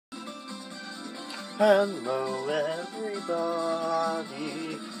Hello everybody,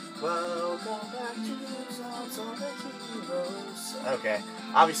 welcome back to Songs of the Heroes. Okay,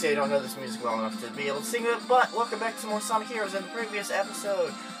 obviously I don't know this music well enough to be able to sing it, but welcome back to more Sonic Heroes. In the previous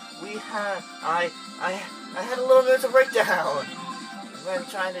episode, I had a little bit of a breakdown when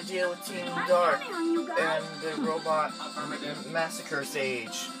trying to deal with Team Dark and the robot massacre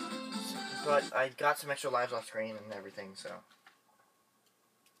stage. But I got some extra lives off screen and everything, so.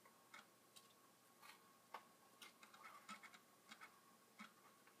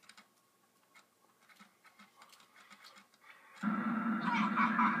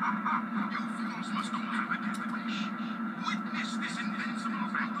 Witness this invincible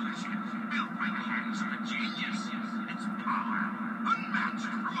battleship built by the hands of a genius. Its power unmatched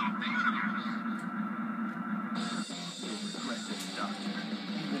throughout the universe. You'll regret this, Doctor.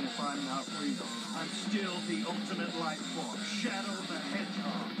 Even if I'm not real, I'm still the ultimate life form, Shadow the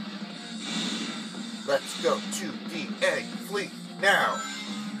Hedgehog. Let's go to the egg fleet now.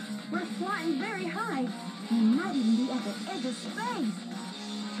 We're flying very high. We might even be at the edge of space.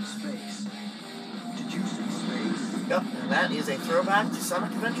 Space. Did you say space? Yep, and that is a throwback to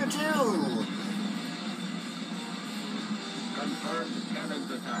Sonic Adventure 2. Confirmed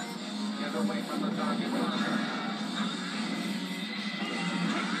cannons attack. Get away from the target marker.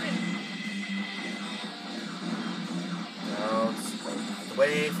 Get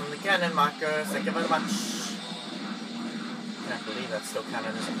away from the cannon marker. Thank you very much. Can't believe that still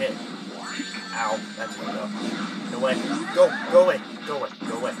counted as a hit. Ow, that's gonna go. Go away. Go away. Go away.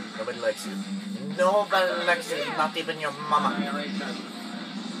 Go away. Nobody likes you. Nobody likes you, not even your mama. 3, 2,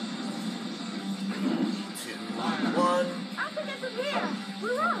 1. I think it's in here.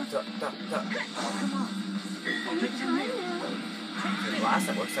 We're off. Duck. Come on. Take time now. Last,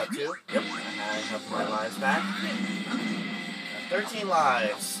 that works out too. Yep, I have my lives back. 13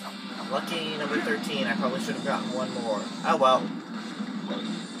 lives. Lucky number 13. I probably should have gotten one more. Oh well.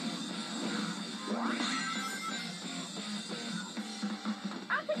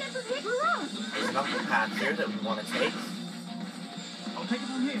 I think it's in here. We're off. There's another path here that we want to take. I'll take it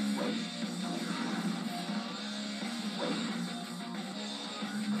from here.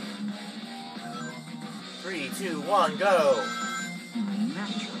 3, 2, 1, go!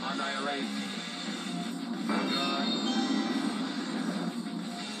 Natural. Annihilate.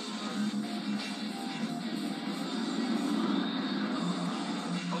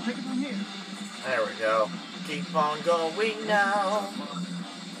 I'll take it from here. There we go. Keep on going now.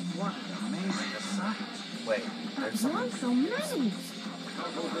 What an amazing sight. Wait, there's Why something. so many? Just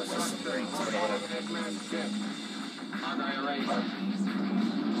some rings, but whatever. Eggman ship. Annihilate.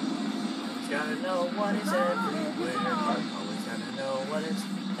 Always gotta know what is everywhere. Always gotta know what is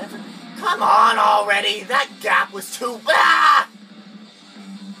everywhere. Come on already! That gap was too bad!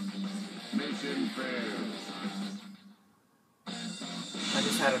 Mission failed. I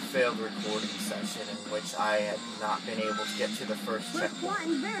just had a failed recording session in which I had not been able to get to the first We're checkpoint.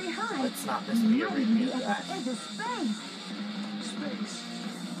 flying very high. Let's not this We be a might even repeat be of at that. the edge of space. Space.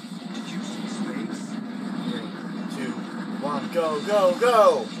 Did you see space? 3, 2, 1, go, go,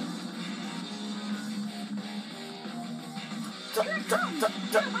 go! Here it comes.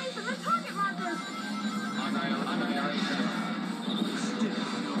 Get away from the target marker. Annihilation. Still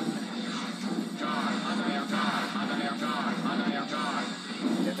no Charge. Annihilation.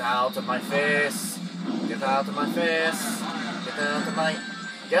 Get out of my face! Get out of my face! Get out of my...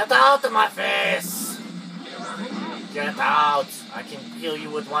 Get out of my face! Get out! I can kill you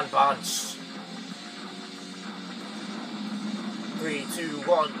with one punch. 3, 2,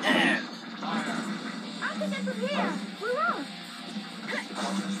 1, and... I think it's in here. We're off.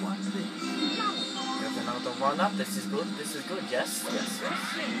 Just watch this. Get another one up. This is good. This is good. Yes, yes, yes.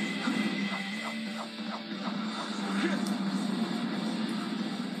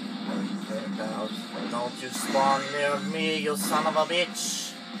 Get out. Don't you spawn near me, you son of a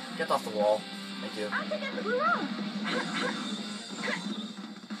bitch. Get off the wall. Thank you. I think it's we're off.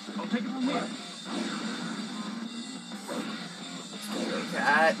 I'll take it from here.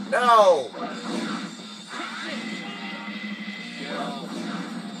 Cat. No!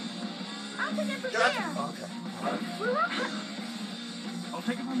 I think it's in Got here. Okay. We're off. I'll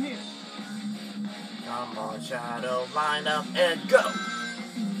take it from here. Come on, Shadow. Line up and go!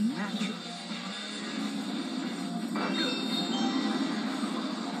 Natural.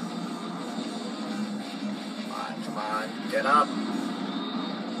 Come on. Get up.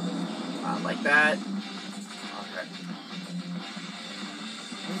 Not like that. Okay.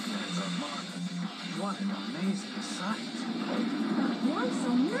 What an amazing sight. Why so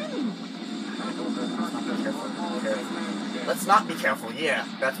many? Let's not be careful. Let's not be careful. Yeah,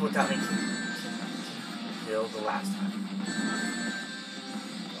 that's what got me failed the last time.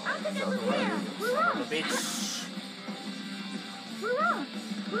 Oh, the other way, son of a bitch. Hurrah!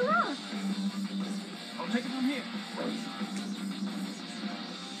 Hurrah! I'll take it from here.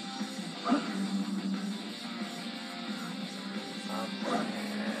 Up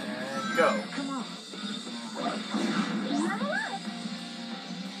and go. Come on. Level up!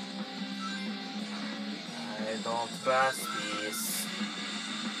 I don't pass these.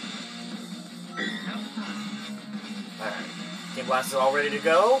 Alright. Game Blast is all ready to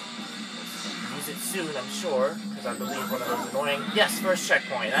go. Use it soon, I'm sure, because I believe one of those annoying. Yes, first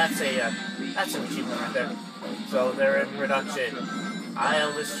checkpoint. That's an achievement right there. So they're in production.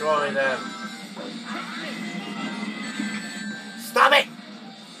 I'll destroy them. Stop it!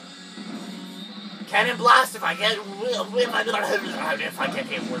 Cannon blast if I get if I can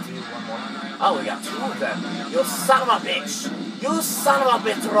hit one more. Oh, we got 2 of them. You son of a bitch! You son of a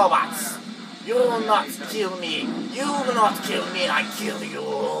bitch, robots! You will not kill me. You will not kill me. I kill you.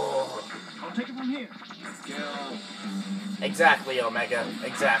 I'll take it from here. Exactly, Omega.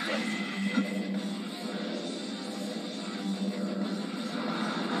 Exactly.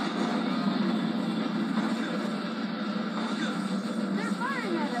 They're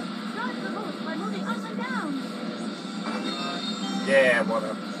firing at us. Dodge the bullets by moving up and down. Yeah,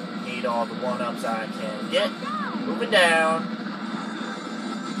 wanna need all the 1-ups I can get. Down! Moving down.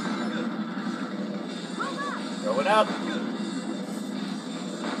 Going up.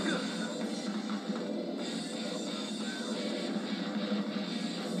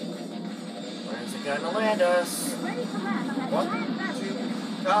 Where's it gonna land us? Ready to land on that One, giant battery.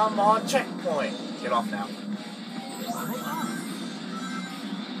 2, come on, checkpoint. Get off now.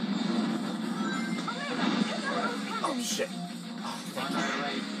 Oh shit. Oh, thank you.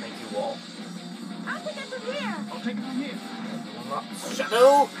 Thank you, Wall. I'll take it from here. I'll take it from here.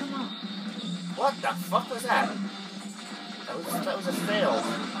 Shadow! Come on. What the fuck was that? That was a fail.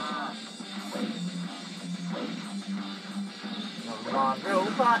 Come on,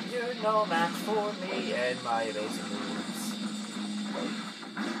 robot, you're no match for me and my amazing moves.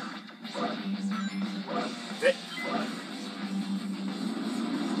 Good.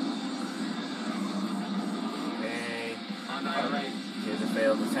 Okay. Here's a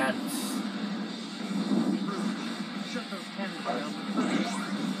failed attempt. Shut those cannons down.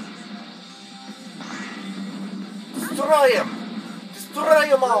 Destroy him! Destroy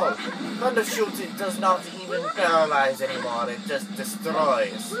them all! Thunder shooting does not even paralyze anymore, it just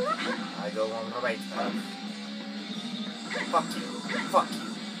destroys. I go on the right path. Fuck you. Fuck you.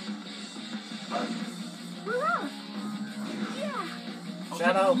 Hurrah! Yeah!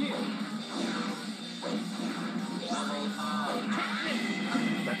 Shadow.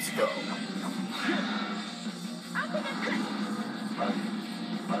 Let's go. I'll take it.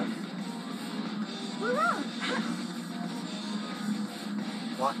 Hurrah!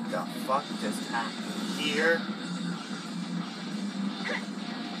 What the fuck just happened here?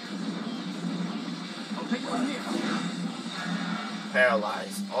 I'll take it from here.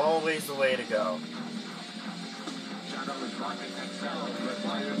 Paralyze. Always the way to go. Shadow is rocking itself.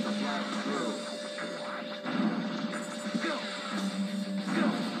 Requires to blast through. Go. Go.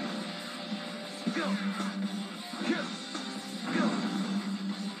 Go. Go. Go.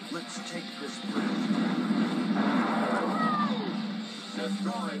 Let's take this bridge.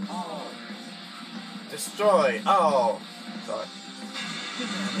 Destroy all. Destroy. Oh. Sorry. I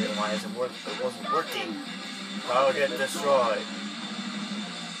don't know why it wasn't working. Target destroyed.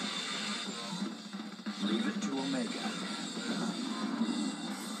 Leave it to Omega.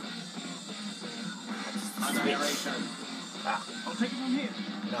 Switch. Ah. I'll take it from here.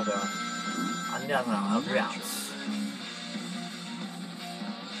 Another route.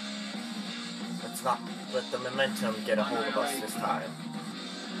 Let's not let the momentum get a hold of us this time.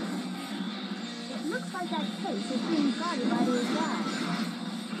 It looks like that case is being guarded by these guys.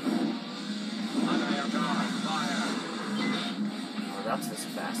 Under your guard. Fire. Oh, that's this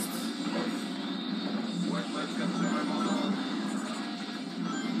fast. Worthless consumable.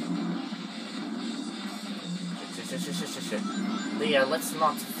 Shit. Leah, let's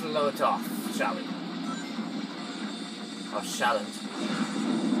not float off, shall we? Or shalln't.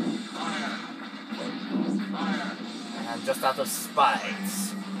 Fire. Fire. And just out of spite,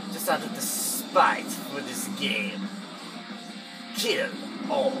 for this game, kill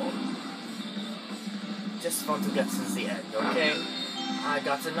all. Just want to get to the end, okay? I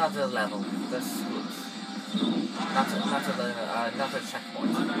got another level. That's good. Another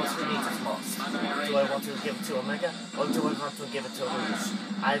checkpoint. What we need is most. Do I want to give it to Omega, or do I want to give it to Rouge?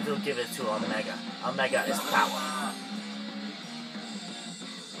 I will give it to Omega. Omega is power.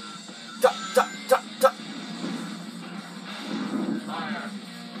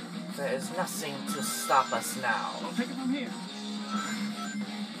 stop us now. I'll take it from here.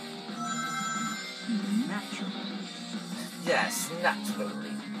 Natural. Yes,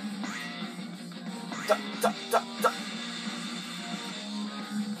 naturally.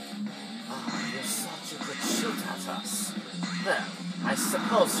 Ah, you're such a good shoot at us. Well, I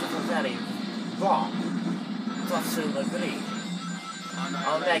suppose you were very wrong. Don't you agree?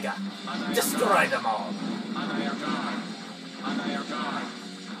 Omega, destroy them all. Under your guard. Under your guard.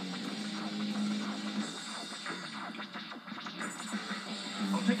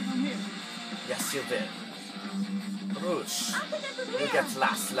 I'll take it from here. Yes, you will. Rouge, you get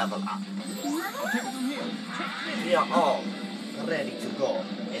last level up. I'll take it from here. We are all ready to go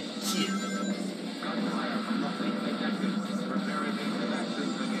and kill. Gunfire from the fleet detected. Prepare immediate action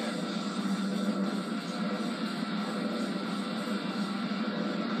again.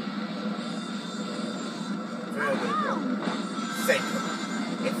 Where will we go? Sacred.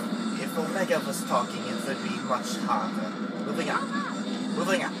 If Omega was talking, it would be much harder. Moving up.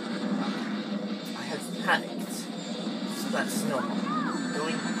 Moving up. I have panicked. So that's normal.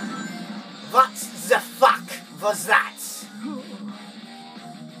 Going. What the fuck was that?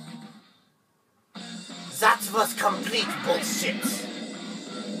 That was complete bullshit.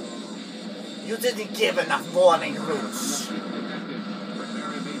 You didn't give enough warning, Rouge.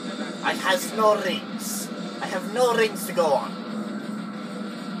 I have no rings. I have no rings to go on.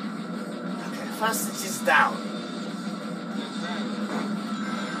 Okay, first it is down.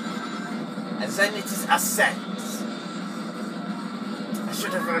 And then it is ascent. I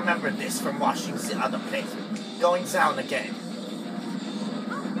should have remembered this from watching the other playthrough. Going down again.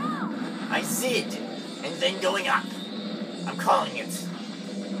 I did. And then going up. I'm calling it.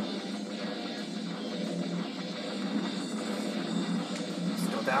 Let's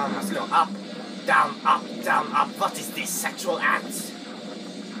go down, let's go up. Down, up, down, up. What is this? Sexual act?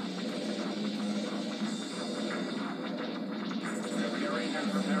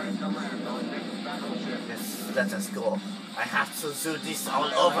 Yes, let us go. I have to do this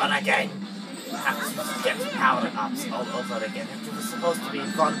all over again. I have to get power-ups all over again. It was supposed to be a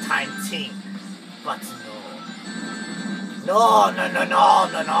one-time thing. But no,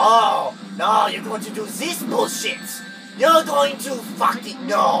 you're going to do this bullshit. You're going to fucking,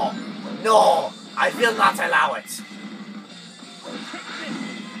 no, I will not allow it.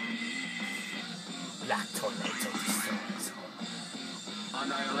 Black tornado destroys.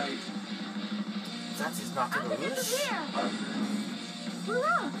 Annihilate. That is not a Rouge.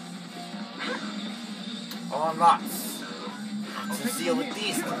 Or not. Have to deal with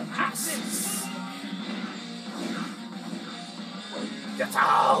these asses. Get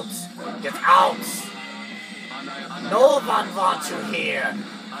out! Get out! No one wants you here!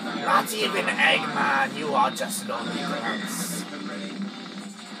 Not even Eggman, you are just lonely girls.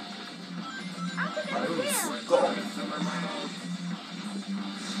 Rouge, go!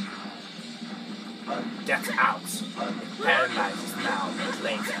 Get out! It paralyzes now, but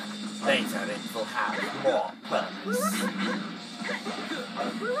later it will have more purpose.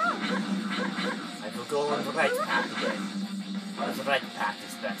 I will go on the right path again. The right path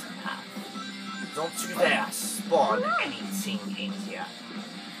is better path. Don't you dare spawn anything in here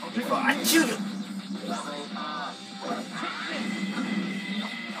before I kill you!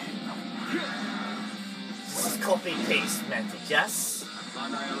 This is copy-paste method, yes?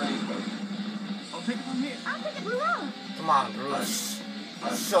 I'll take it from here. Come on, Rouge.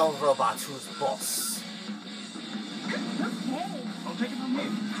 Show Robot who's boss. I'll take it from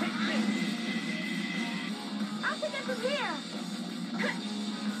here. Take this. I'll take it from here.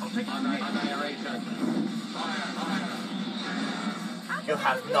 I'll take it from here. Annihilation. Fire, fire. You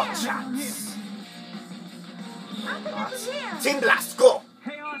have no chance. I'll take it from here. Team Blast, go!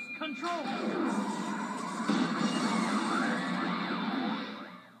 Chaos control.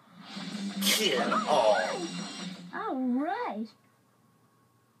 Kill all. All right.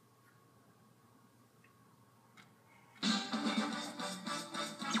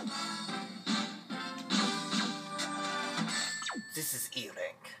 This is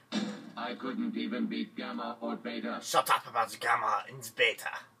E-Rank. I couldn't even beat Gamma or Beta. Shut up about Gamma and Beta.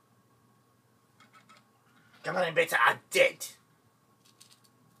 Gamma and Beta are dead.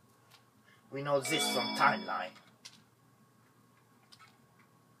 We know this from timeline.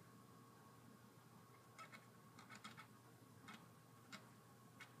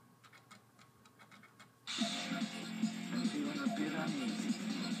 I'm feeling a bit uneasy.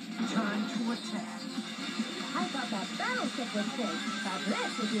 Time to attack. I thought that battleship was big, but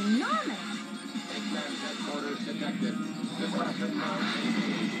this is enormous. Eggman headquarters detected. Destruction mode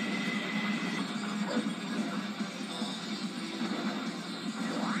engaged.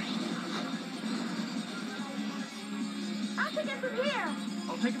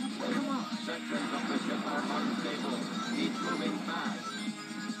 take it. Come on. Sections of the ship are unstable. Keep moving fast.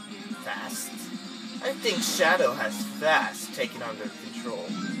 Fast? I think Shadow has fast taken under control.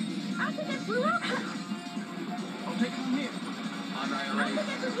 I think it's look. I'll take it from here. I Annihilate.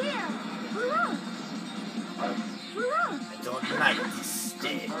 think it's here. Look. Look. I don't like this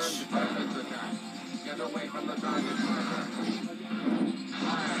Confirmed stage. presence attack. Get away from the target marker.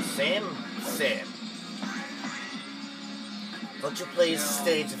 Fire. Same. Would you please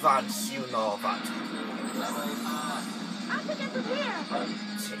stage once you know what? Level up. I think it's here.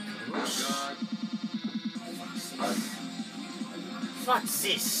 Take push. Good. What's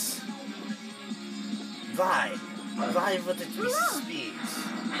this? Why? Why would it be speed?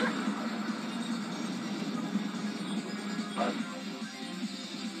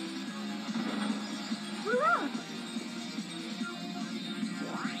 Look.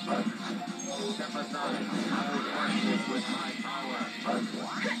 Step aside. I will crush this with my power.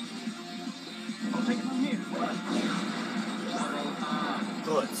 I'll take it from here. Level up.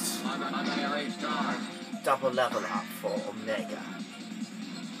 Good. Annihilate charge. Double level up for Omega.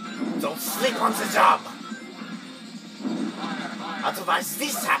 Don't sleep on the job! Fire. Fire. Otherwise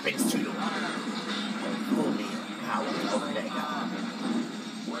this happens to you! Fully powered Omega.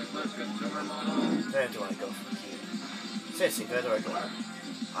 Worthless consumer model. Where do I go from here? Seriously, where do I go?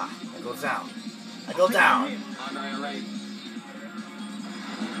 Ah, I go down. I go down! Annihilate.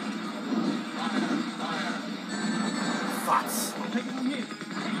 Fire. What? I'll take it from here.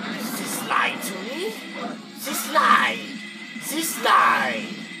 This lied to me? This lied! This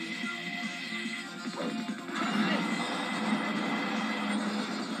lied!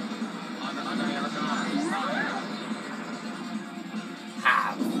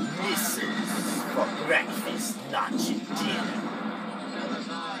 Have missiles for breakfast, lunch, and dinner.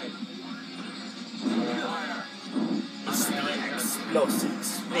 It's the explosive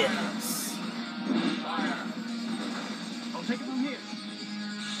experience. I'll take it from here.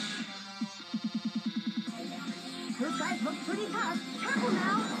 Those guys look pretty tough. Careful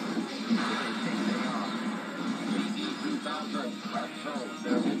now.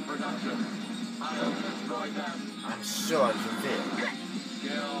 I'll destroy them. I'm sure you will.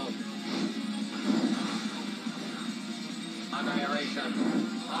 Killed. Annihilation.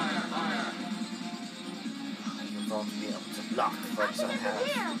 Fire, fire. You won't be able to block what I have.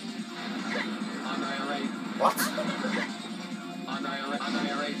 Here. Annihilate. What?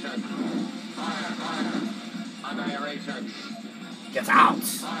 Annihilation. Fire, fire. Annihilation. Get out!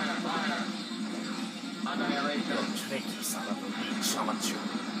 Fire, fire. Annihilation. You tricky son of a bitch, aren't you?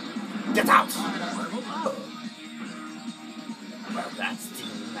 Get out! Well, that's the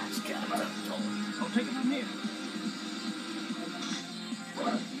match character, Tom. I'll take it from here.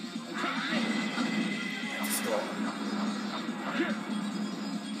 Let's go.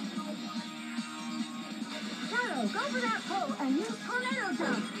 Shadow, go for that pole and use tornado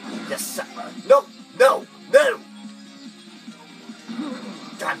jump. Yes, sir. No! No! No!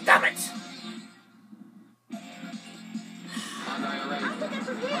 God damn it! Annihilate. I think it's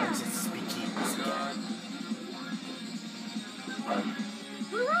Why here. does it speak again?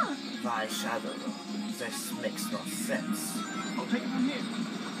 Look. Why Shadow? This makes no sense. I'll take it from here.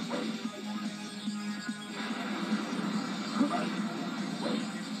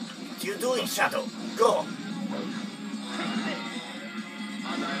 What are you doing, Shadow? Go!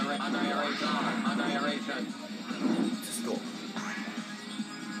 Annihilation. Just go.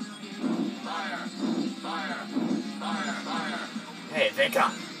 Fire. Fire. Fire. Fire. Hey, wake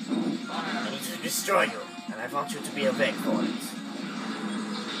up! Fire. I need to destroy you, and I want you to be awake for it.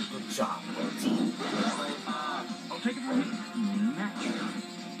 Good job, your team. Level up. I'll take it from here. Natural.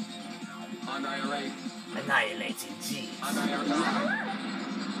 Annihilate. Annihilating G's. Annihilation.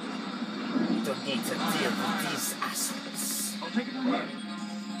 You don't need to deal with these assholes. I'll take it from here.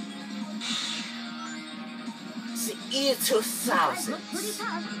 The year Guys 2000. look pretty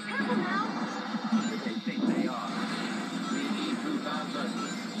tough. Careful now. Who do they think they are?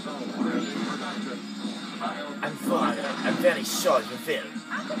 pt.8. So, we're in production. I'm very sure you will.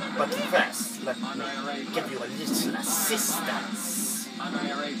 I think it's But here. first, let me give you a little assistance.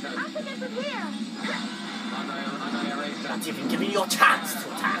 Annihilation. I think it's here. Annihilation. Not even giving you a chance to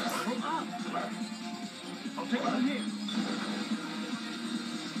attack. I'll take it from here.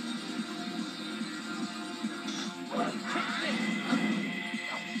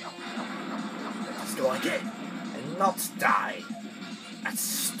 Let us go again, and not die. That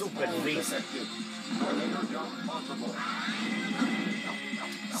stupid reason. Tornado jump possible.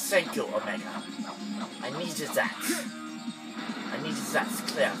 Thank you, Omega. I needed that. I needed that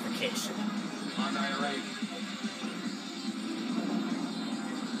clarification. Annihilate.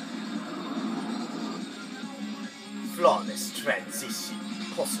 flawless transition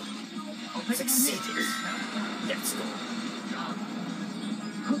possible. Succeeded. Let's go.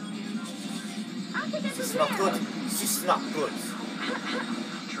 This is not good. This is not good.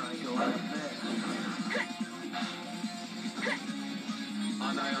 Triangle right there.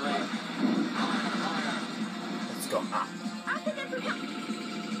 Annihilate. Let's go up.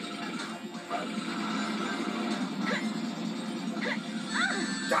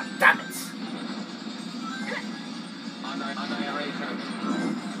 God damn it. Annihilation.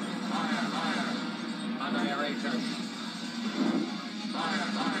 Fire, fire. Annihilation. Fire,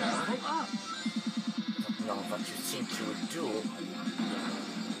 fire. Don't know what you think you would do.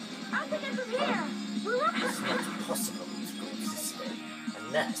 I'll take it from here. It's not possible to go this way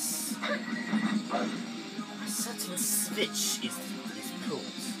unless a certain switch is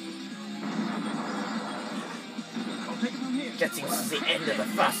pulled. I'll take it from here. Getting to the end of the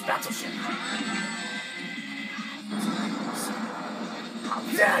first battleship. How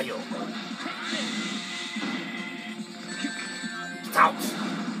dare you! Get out!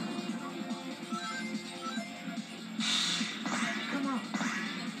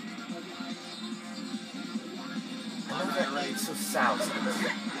 Another 82,000.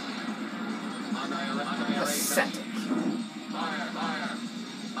 Pathetic. Fire, fire.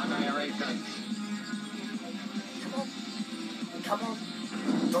 Annihilation. Come on. Come on.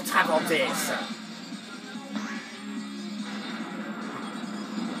 Don't have all day, sir.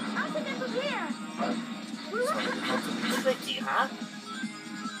 I'll take it from here. So you want to be tricky, huh?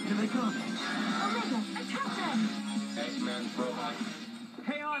 Here they come. Omega, attack them. Eggman robot.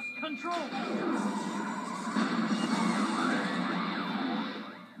 Chaos control.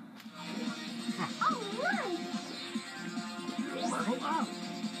 All right. Level up.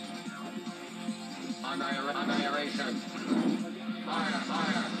 Annihilation. Fire,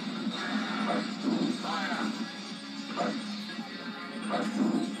 fire. Fire.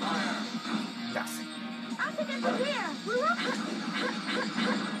 Fire. Nothing. I'll take it from here.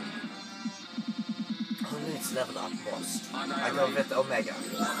 Who needs level up most? I go with Omega.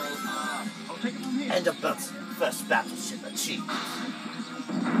 I'll take it from here. End of first battleship achieved.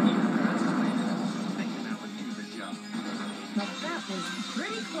 Think that would do the job. But that was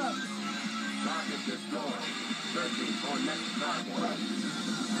pretty close. Target destroyed. Searching for next target.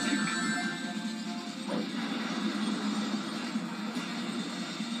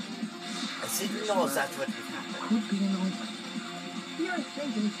 I didn't know that would happen. Could be an omen. You're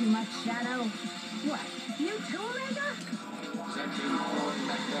thinking too much, Shadow. What? You too, Omega? Searching for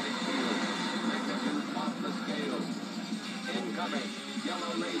magnetic field. Magnetic off the scale. Incoming.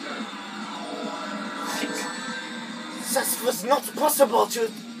 Yellow laser. Shit. That was not possible to...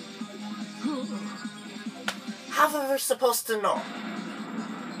 How were we supposed to know?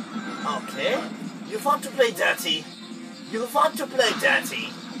 Okay. You want to play dirty. You want to play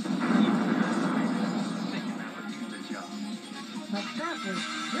dirty. Thinking that would do the job. But that was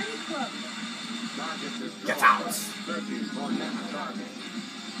pretty close. Target destroyed. Get out. Searching for next target.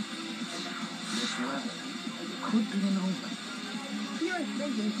 This weather could be an omen. You're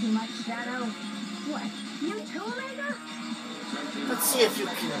thinking too much, Shadow. What? You too, Omega? Let's see if you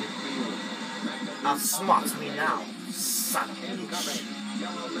can outsmart me now, son of a bitch. Incoming.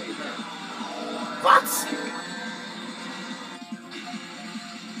 Yellow laser. What?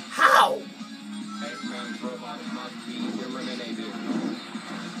 How? Eggman robot must be eliminated.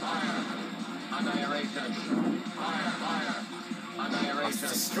 Fire. Annihilation. Fire, fire. Must Annihilation.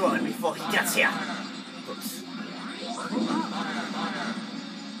 destroy him before he gets here. Oops. Fire, fire.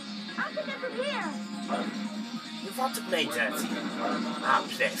 I'll take it from here. You want to play dirty? I'll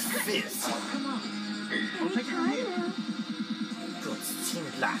play fierce. Come on. I'll take it from here. Good. Team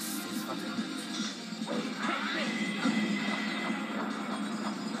Blast is what I need.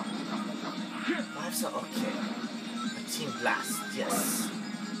 Lives are okay. A Team Blast, yes.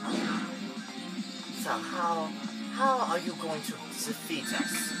 So how are you going to defeat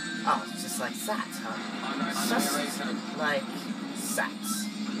us? Oh, just like that, huh? Just like that.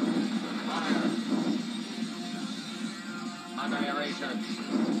 Annihilation.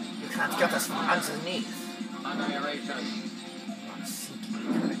 You can't get us from underneath. Annihilation. Not sinking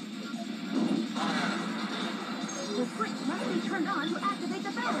correctly. The switch must be turned on to activate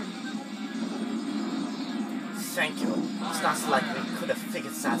the balance. Thank you. It's not like we could have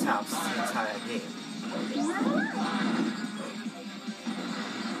figured that out the entire game. Level up.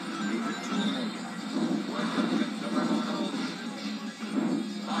 Leave it to Omega.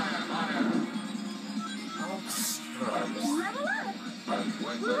 Fire, fire. All destroyed. Level up.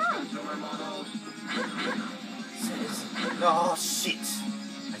 Oh shit!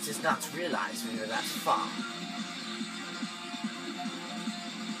 I did not realize we were that far.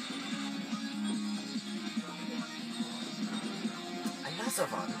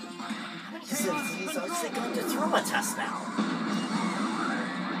 actually going to throw a test now.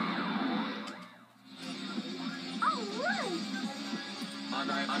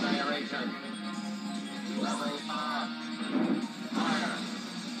 Alright! Annihilation. Level R. Fire.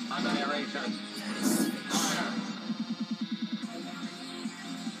 Annihilation. Fire.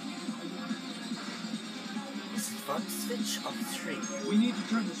 Is it fun switch on 3? We need to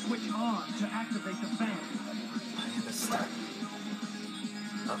turn the switch on to activate the fan. I understand.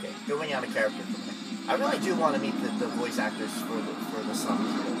 Okay, going out of character for a minute. I really do want to meet the voice actors for the Sonic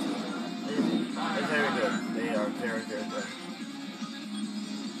Hero team. They're very good. They are very, very good.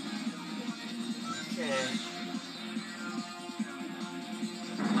 Okay.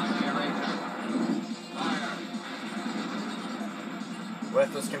 Fire.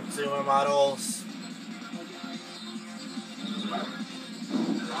 Worthless consumer models.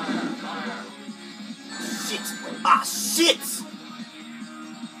 Fire. Shit! Ah, shit!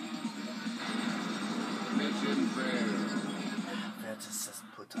 Mission failed. Where does this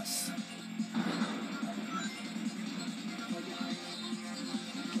put us?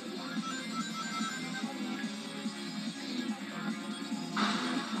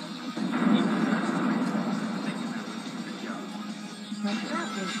 But that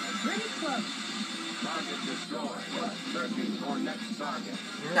was pretty close. Target destroyed. Searching for next target.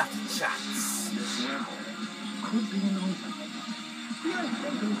 Not a chance. This level could be an open. You're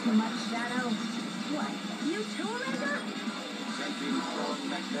thinking too much, Shadow. What? You too, Omega? Sensing strong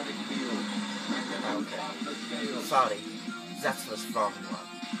magnetic field. Magnetic off the scale. Sorry, that was wrong one.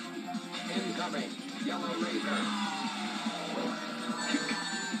 Incoming. Yellow laser.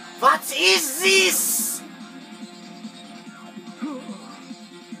 What is this?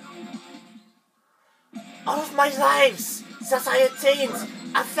 All of my lives that I attained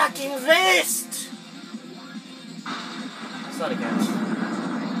a fucking waste! Sorry guys.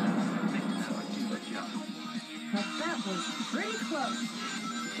 But that was pretty close.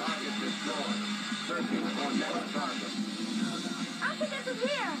 Target destroyed. Searching for next target. I think this is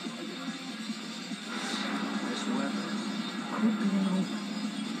here. This level could be an open.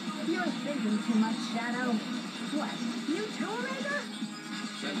 You're thinking too much, Shadow. What? You too, Omega?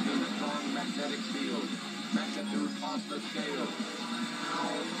 Sensing strong magnetic field. Magnitude off the scale.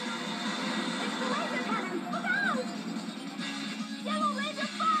 It's the laser cannon. Look out! Yellow laser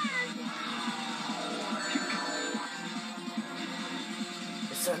fires!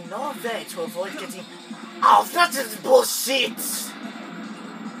 Is there no way to avoid getting... Oh, that is bullshit!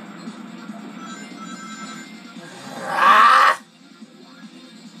 Ah!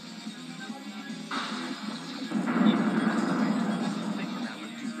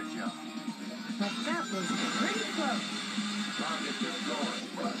 But that was pretty close. Target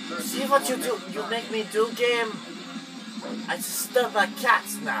destroyed. See what you do? You make me do, game? I disturb my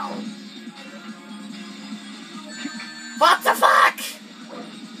cats now. What the fuck?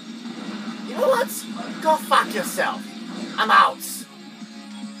 You know what? Go fuck yourself. I'm out.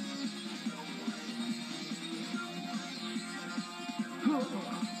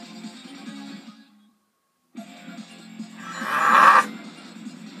 Ah!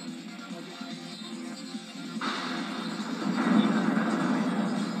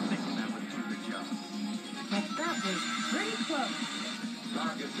 But that was pretty close.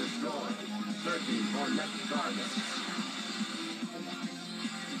 Target destroyed. Searching for next target.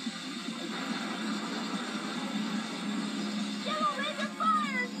 Yellow laser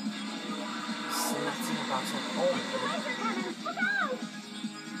fires! Say nothing about it The only. laser cannon. Look out!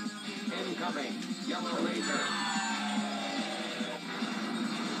 Incoming. Yellow laser.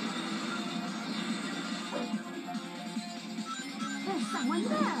 There's someone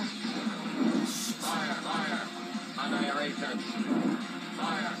there. Fire. Annihilation.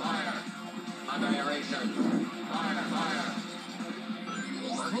 Fire. Annihilation. Fire. Fire.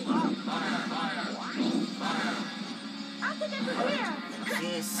 I think this is here.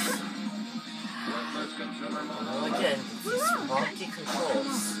 Yes. Worthless consumer Well, model. again, these wonky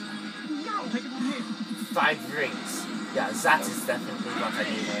controls. I'll take it from here. 5 rings. Yeah, that is definitely what I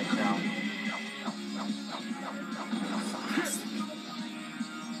need right now.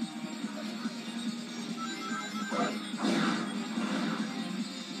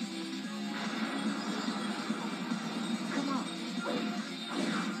 Come on.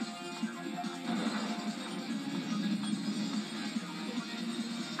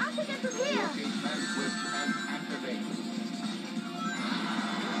 I think this is here. Working and switch and activate.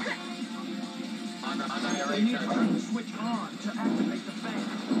 We need to Annihilation. turn the switch on to activate the fan.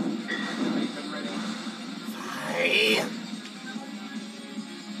 Activation ready. Hey!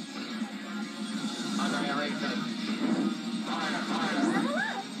 Annihilation. Fire. Level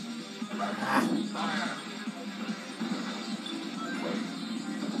up. Ah, Fire.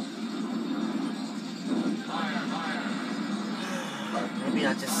 Maybe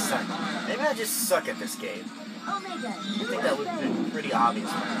I just suck. Maybe I just suck at this game. Omega. I think that would have been pretty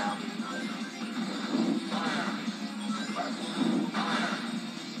obvious by now.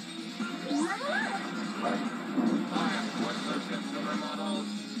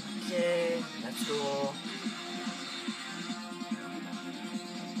 Okay, that's cool.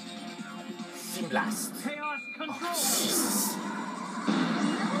 Steam Blast. Chaos control. Oh, Jesus.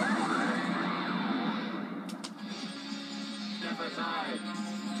 Step aside.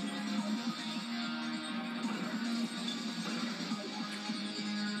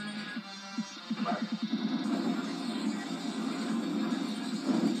 Okay,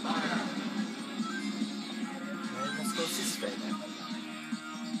 let's go this way then.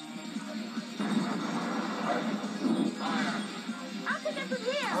 I'll take it from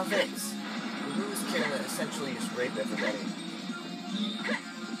here. Oh, thanks. Who's can essentially just rape everybody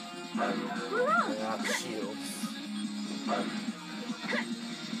without shields.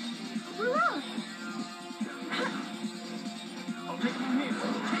 I'll take you here.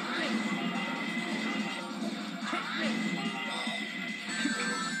 Take this. Take this.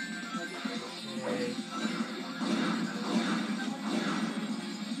 Okay.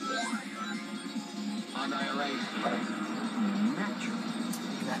 Annihilate.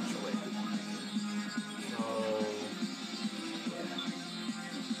 Naturally. So,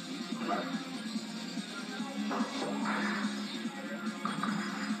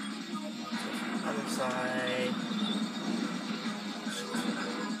 other side.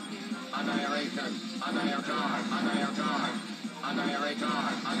 Annihilation. Annihilation. Annihilation. Annihilation.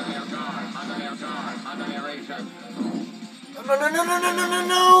 Annihilation. Annihilation. Annihilation.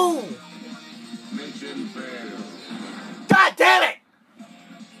 No! Mission failed.